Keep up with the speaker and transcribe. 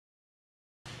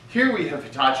Here we have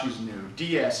Hitachi's new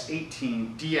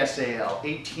DS18DSAL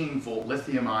 18-volt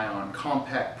lithium-ion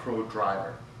compact pro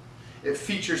driver. It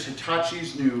features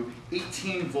Hitachi's new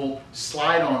 18-volt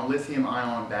slide-on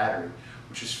lithium-ion battery,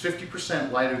 which is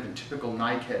 50% lighter than typical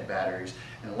NiCad batteries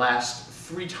and lasts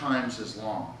 3 times as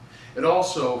long. It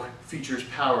also features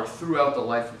power throughout the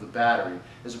life of the battery,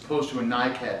 as opposed to a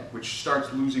NiCad, which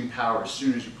starts losing power as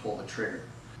soon as you pull the trigger.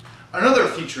 Another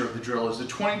feature of the drill is the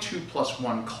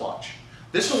 22+1 clutch.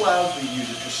 This allows the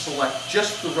user to select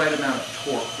just the right amount of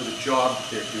torque for the job that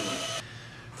they're doing.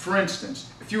 For instance,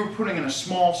 if you were putting in a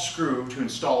small screw to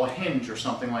install a hinge or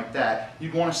something like that,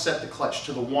 you'd want to set the clutch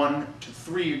to the 1 to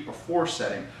 3 or 4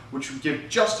 setting, which would give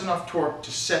just enough torque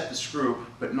to set the screw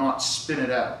but not spin it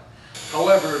out.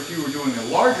 However, if you were doing a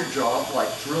larger job, like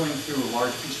drilling through a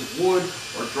large piece of wood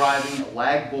or driving a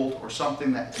lag bolt or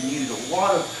something that needed a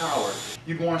lot of power,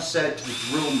 you'd want to set it to the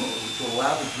drill mode, which will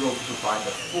allow the drill to provide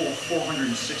the full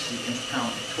 460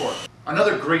 inch-pounds of torque.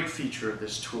 Another great feature of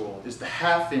this tool is the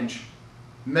half-inch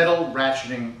metal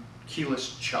ratcheting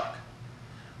keyless chuck.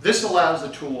 This allows the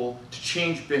tool to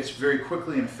change bits very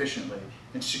quickly and efficiently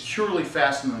and securely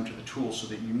fasten them to the tool so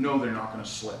that you know they're not going to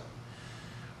slip.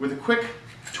 With a quick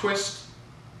twist,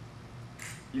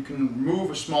 you can remove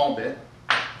a small bit,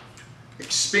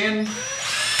 expand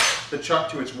the chuck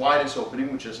to its widest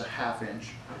opening, which is a ½ inch,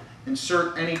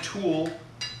 insert any tool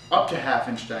up to ½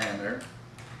 inch diameter,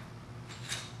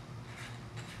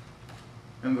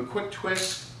 and with a quick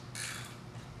twist,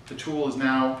 the tool is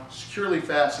now securely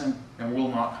fastened and will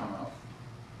not come out.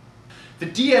 The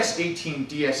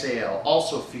DS18DSAL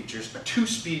also features a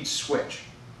 2-speed switch.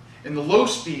 In the low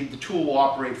speed, the tool will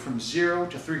operate from 0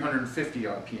 to 350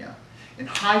 RPM. In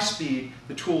high speed,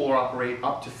 the tool will operate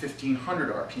up to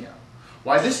 1500 RPM.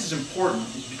 Why this is important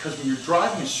is because when you're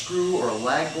driving a screw or a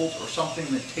lag bolt or something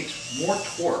that takes more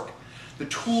torque, the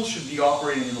tool should be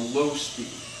operating in a low speed.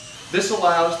 This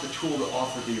allows the tool to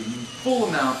offer the full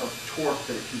amount of torque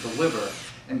that it can deliver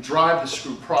and drive the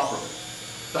screw properly.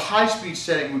 The high-speed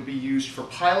setting would be used for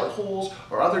pilot holes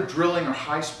or other drilling or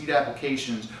high-speed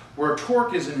applications where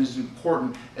torque isn't as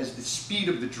important as the speed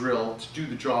of the drill to do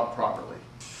the job properly.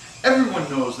 Everyone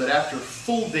knows that after a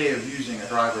full day of using a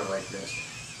driver like this,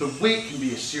 the weight can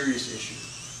be a serious issue.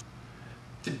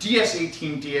 The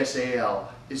DS18DSAL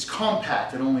is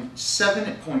compact at only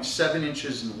 7.7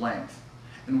 inches in length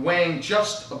and weighing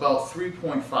just about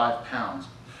 3.5 pounds.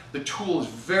 The tool is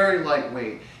very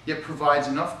lightweight, yet provides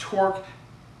enough torque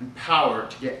and power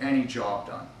to get any job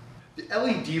done. The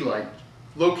LED light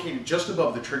located just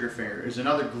above the trigger finger is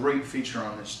another great feature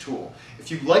on this tool. If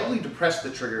you lightly depress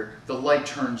the trigger, the light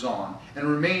turns on and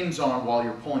remains on while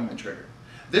you're pulling the trigger.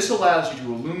 This allows you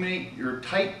to illuminate your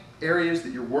tight areas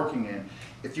that you're working in.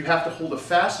 If you have to hold a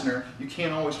fastener, you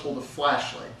can't always hold a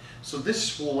flashlight. So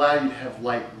this will allow you to have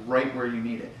light right where you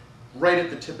need it, right at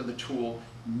the tip of the tool,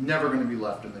 never going to be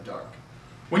left in the dark.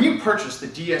 When you purchase the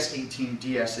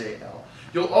DS18DSAL,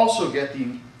 you'll also get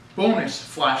the bonus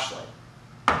flashlight.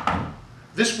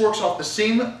 This works off the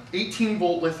same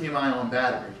 18-volt lithium-ion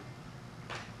battery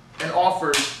and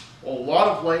offers a lot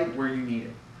of light where you need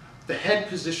it. The head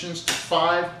positions to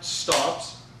 5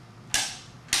 stops,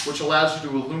 which allows you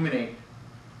to illuminate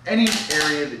any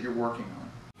area that you're working on.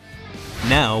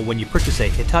 Now, when you purchase a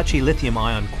Hitachi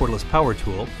lithium-ion cordless power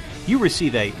tool, you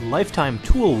receive a lifetime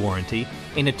tool warranty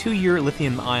and a 2-year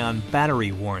lithium-ion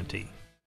battery warranty.